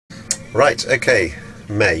Right, okay,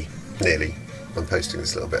 May, nearly. I'm posting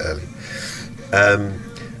this a little bit early.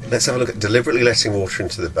 Let's have a look at deliberately letting water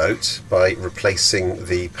into the boat by replacing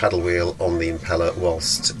the paddle wheel on the impeller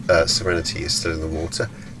whilst Serenity is still in the water.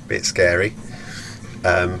 Bit scary.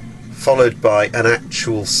 Followed by an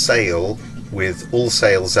actual sail with all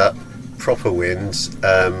sails up, proper winds,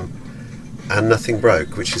 and nothing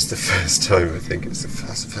broke, which is the first time, I think that's the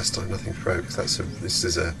first time nothing broke.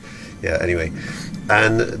 Anyway.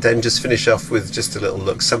 And then just finish off with just a little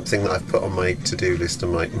look, something that I've put on my to-do list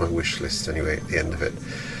and my wish list anyway at the end of it.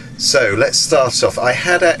 So let's start off. I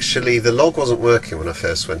had actually, the log wasn't working when I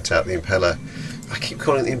first went out, the impeller. I keep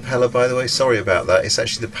calling it the impeller, by the way, sorry about that. It's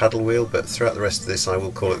actually the paddle wheel, but throughout the rest of this I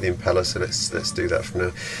will call it the impeller, so let's do that from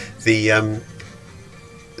now.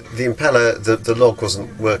 The impeller, the log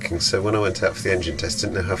wasn't working, so when I went out for the engine test,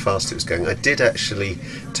 didn't know how fast it was going. I did actually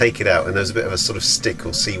take it out, and there was a bit of a sort of stick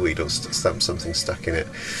or seaweed or something stuck in it.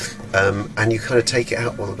 And you kind of take it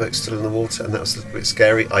out while the boat's still in the water, and that was a little bit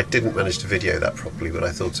scary. I didn't manage to video that properly, but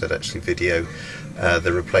I thought I'd actually video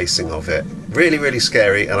the replacing of it. Really, really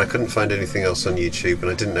scary, and I couldn't find anything else on YouTube,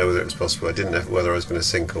 and I didn't know whether it was possible. I didn't know whether I was going to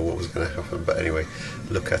sink or what was going to happen, but anyway,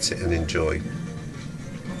 look at it and enjoy.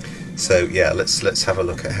 So yeah, let's have a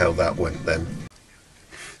look at how that went then.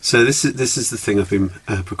 So this is the thing I've been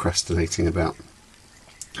procrastinating about.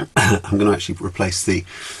 I'm going to actually replace the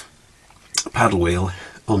paddle wheel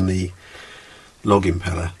on the log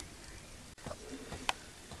impeller.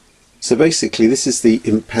 So basically, this is the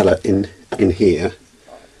impeller in here.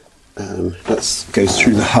 That goes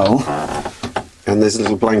through the hull, and there's a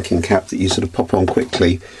little blanking cap that you sort of pop on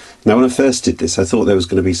quickly. Now, when I first did this, I thought there was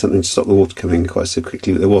going to be something to stop the water coming in quite so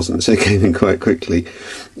quickly, but there wasn't, so it came in quite quickly.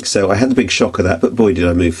 So I had the big shock of that, but boy did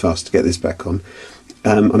I move fast to get this back on.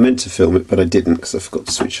 I meant to film it, but I didn't, because I forgot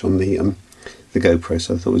to switch on the GoPro,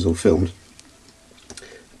 so I thought it was all filmed.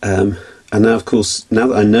 And now, of course, now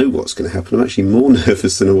that I know what's going to happen, I'm actually more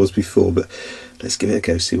nervous than I was before, but let's give it a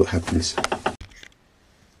go, see what happens.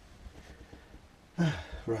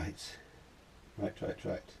 Right.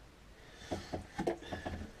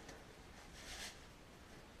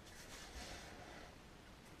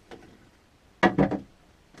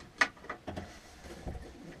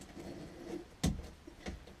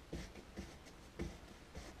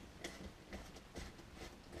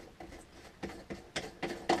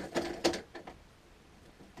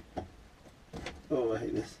 Oh, I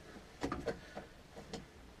hate this.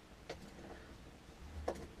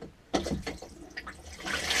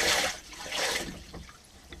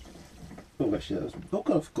 Oh, actually, that was. Oh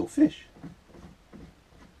God, I've got fish.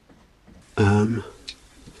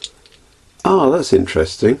 Oh, that's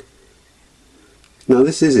interesting. Now,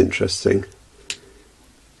 this is interesting.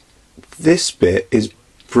 This bit is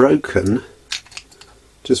broken.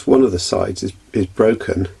 Just one of the sides is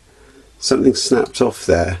broken. Something snapped off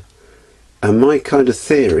there. And my kind of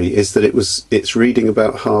theory is that it's reading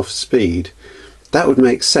about half speed. That would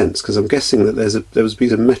make sense, because I'm guessing that there was a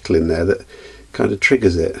piece of metal in there that kind of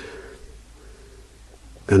triggers it.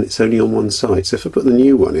 And it's only on one side. So if I put the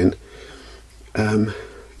new one in,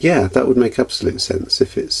 yeah, that would make absolute sense.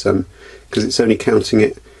 If it's because it's only counting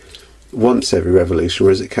it once every revolution,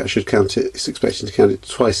 whereas it should count it. It's expecting to count it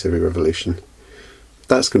twice every revolution.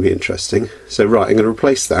 That's going to be interesting. So right, I'm going to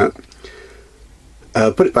replace that.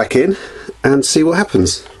 Put it back in and see what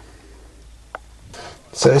happens.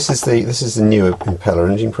 So this is the newer impeller,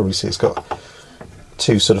 and as you can probably see, it's got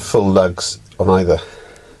two sort of full lugs on either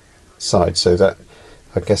side, so that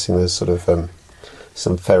I'm guessing there's sort of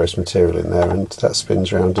some ferrous material in there, and that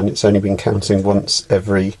spins around, and it's only been counting once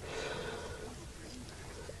every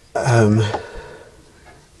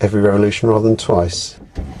revolution rather than twice.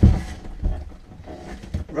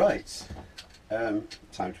 Right, time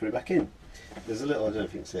to put it back in. There's a little, I don't know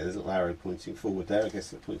if you can see it, there's a little arrow pointing forward there. I guess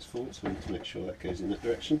that points forward, so I need to make sure that goes in that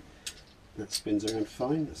direction. That spins around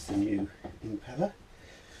fine. That's the new impeller.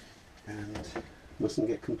 And mustn't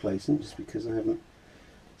get complacent just because I haven't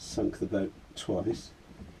sunk the boat twice.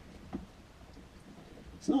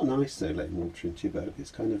 It's not nice though, letting water into your boat.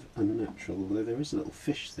 It's kind of unnatural, although there is a little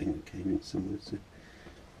fish thing that came in somewhere, so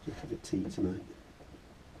just have a tea tonight.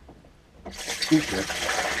 Okay.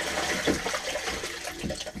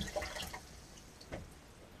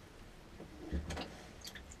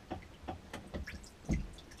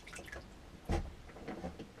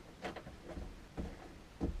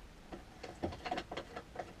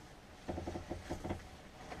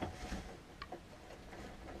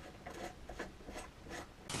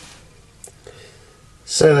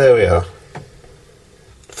 So there we are,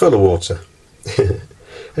 full of water.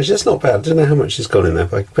 And It's just not bad. I don't know how much has gone in there,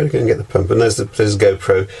 but I could probably go and get the pump. And there's a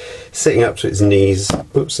GoPro sitting up to its knees.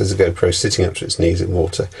 Oops, there's a GoPro sitting up to its knees in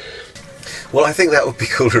water. Well, I think that would be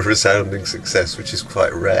called a resounding success, which is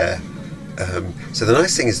quite rare. So the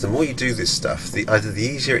nice thing is, the more you do this stuff, either the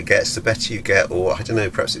easier it gets, the better you get, or I don't know,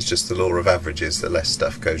 perhaps it's just the law of averages, the less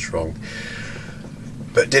stuff goes wrong.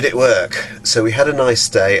 But did it work? So we had a nice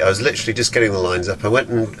day. I was literally just getting the lines up. I went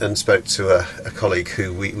and spoke to a colleague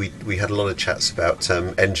who we had a lot of chats about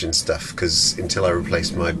engine stuff, because until I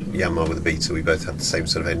replaced my Yamaha with a Beta, we both had the same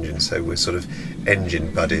sort of engine, so we're sort of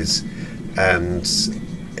engine buddies. And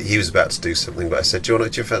he was about to do something, but I said, do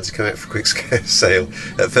you fancy coming out for a quick sail?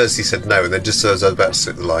 At first he said no, and then just as I was about to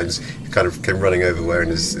slip the lines, he kind of came running over wearing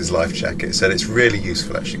his life jacket. So it's really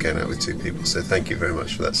useful actually going out with two people. So thank you very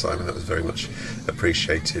much for that, Simon. That was very much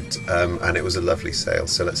appreciated, and it was a lovely sail.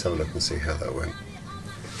 So let's have a look and see how that went.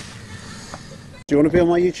 Do you want to be on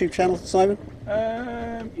my YouTube channel, Simon?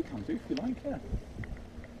 You can do if you like, yeah.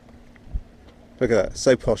 Look at that,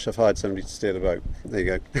 so posh I've hired somebody to steer the boat. There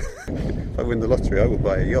you go. If I win the lottery I will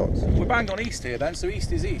buy a yacht. We're bang on east here then, so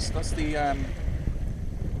east is east. That's the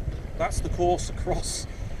course across,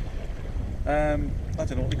 I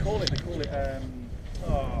don't know what they call it. They call it,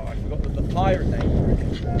 oh, I forgot the pirate name for it.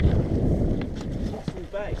 Fossil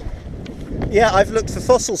Bay. Yeah, I've looked for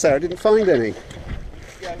fossils there, I didn't find any.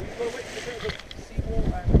 Yeah, we've got to wait for a bit of a seawall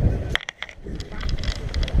and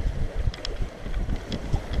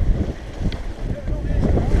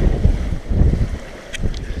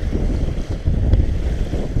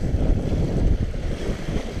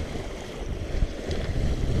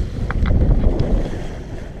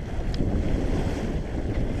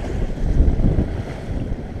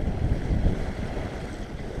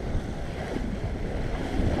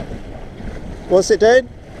What's it doing?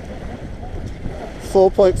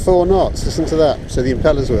 4.4 knots, listen to that. So the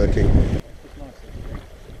impeller's working. it's nice,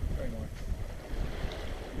 very nice.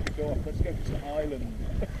 Go off, let's go to the island.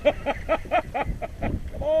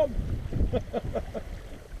 Come on!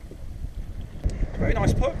 Very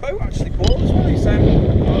nice boat actually, Paul, as well. He's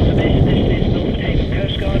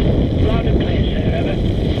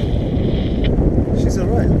She's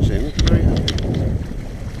alright actually, I'm very happy.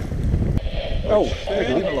 oh,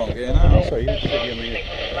 turning along here now. Sorry, you should be on the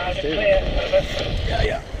Yeah,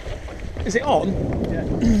 yeah. Is it on? Yeah.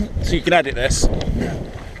 So you can edit this. Yeah.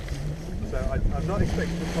 So I'm not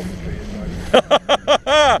expecting the commentary.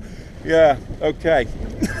 Yeah, okay.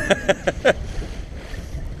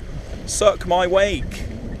 Suck my wake.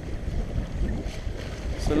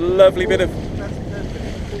 It's a lovely bit of... That's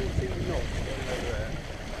perfect. 14 knots over there.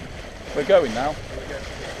 We're going now.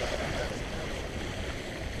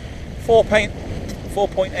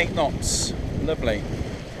 4.8 knots. Lovely.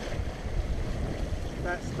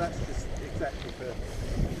 That's just exactly perfect.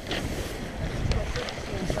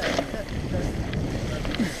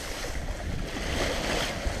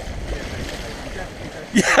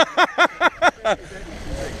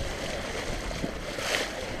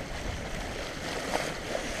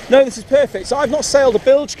 No, this is perfect. So I've not sailed a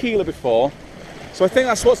bilge keeler before, so I think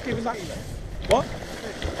that's what's giving that. What?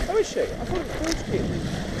 Oh, is she? I thought it was bilge keeler.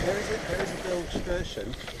 There is a bilge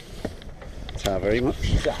version. Thank very much.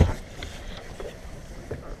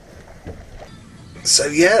 So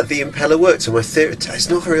yeah, the impeller worked, and my theory, it's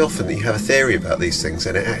not very often that you have a theory about these things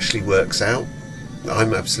and it actually works out.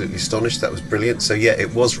 I'm absolutely astonished, that was brilliant. So yeah,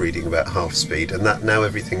 it was reading about half speed, and that now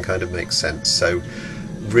everything kind of makes sense. So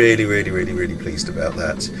really pleased about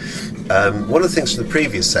that. One of the things from the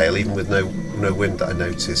previous sail, even with no wind, that I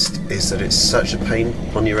noticed is that it's such a pain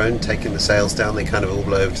on your own taking the sails down. They kind of all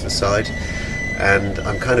blow over to the side, and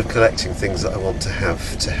I'm kind of collecting things that I want to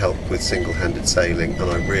have to help with single-handed sailing, and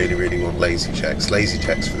I really want lazy jacks. Lazy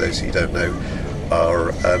jacks, for those of you who don't know,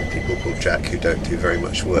 are people called Jack who don't do very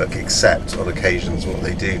much work, except on occasions what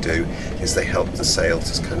they do is they help the sail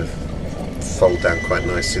to kind of fold down quite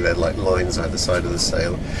nicely. They're like lines either side of the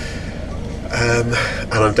sail, and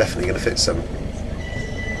I'm definitely going to fit some,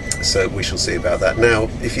 so we shall see about that. Now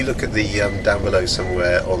if you look at the down below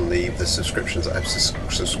somewhere on the subscriptions that I've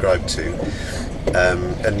subscribed to,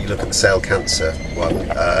 and you look at the Sail Cancer one,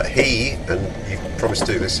 he, and you promised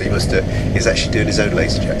to do this so you must do it, is actually doing his own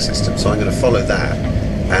lazy jack system, so I'm going to follow that.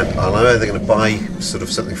 And I'm either going to buy sort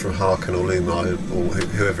of something from Harken or Luma or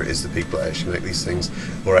whoever it is, the people that actually make these things,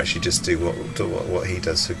 or actually just do what he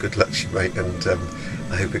does. So good luck to you, mate, and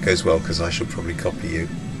I hope it goes well, because I shall probably copy you.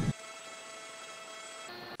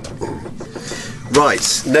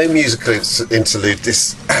 Right, no musical interlude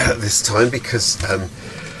this time, because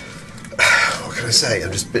what can I say?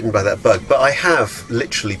 I'm just bitten by that bug. But I have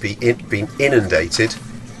literally been inundated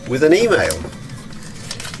with an email.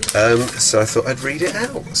 So I thought I'd read it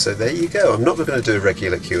out. So there you go. I'm not going to do a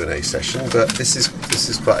regular Q&A session, but this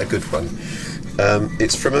is quite a good one.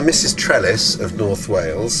 It's from a Mrs. Trellis of North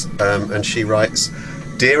Wales, and she writes,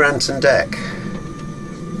 "Dear Ant and Dec,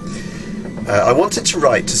 I wanted to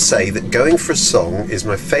write to say that Going for a Song is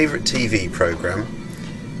my favourite TV programme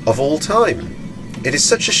of all time. It is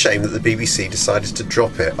such a shame that the BBC decided to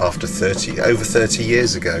drop it after over 30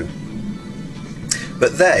 years ago.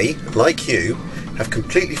 But they, like you, have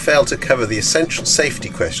completely failed to cover the essential safety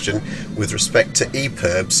question with respect to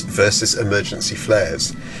EPIRBs versus emergency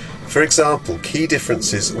flares. For example, key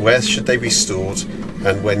differences, where should they be stored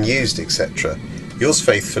and when used, etc. Yours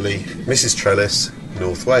faithfully, Mrs. Trellis,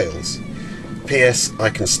 North Wales. P.S. I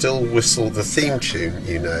can still whistle the theme tune,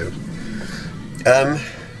 you know."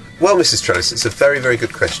 Well, Mrs. Trellis, it's a very, very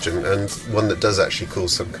good question, and one that does actually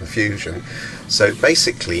cause some confusion. So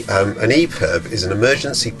basically, an EPIRB is an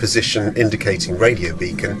emergency position indicating radio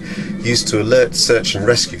beacon used to alert search and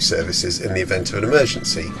rescue services in the event of an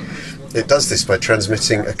emergency. It does this by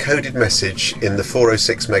transmitting a coded message in the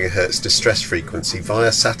 406 MHz distress frequency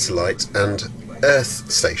via satellite and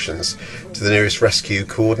Earth stations to the nearest rescue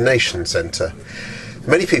coordination centre.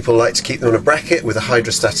 Many people like to keep them on a bracket with a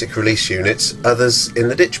hydrostatic release unit, others in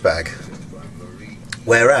the ditch bag.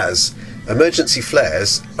 Whereas emergency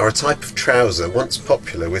flares are a type of trouser once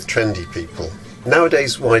popular with trendy people,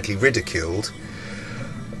 nowadays widely ridiculed,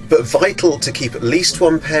 but vital to keep at least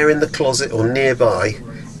one pair in the closet or nearby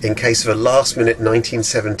in case of a last-minute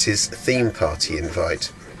 1970s theme party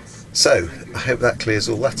invite. So, I hope that clears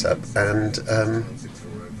all that up, and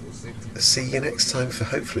see you next time for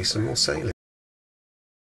hopefully some more sailing.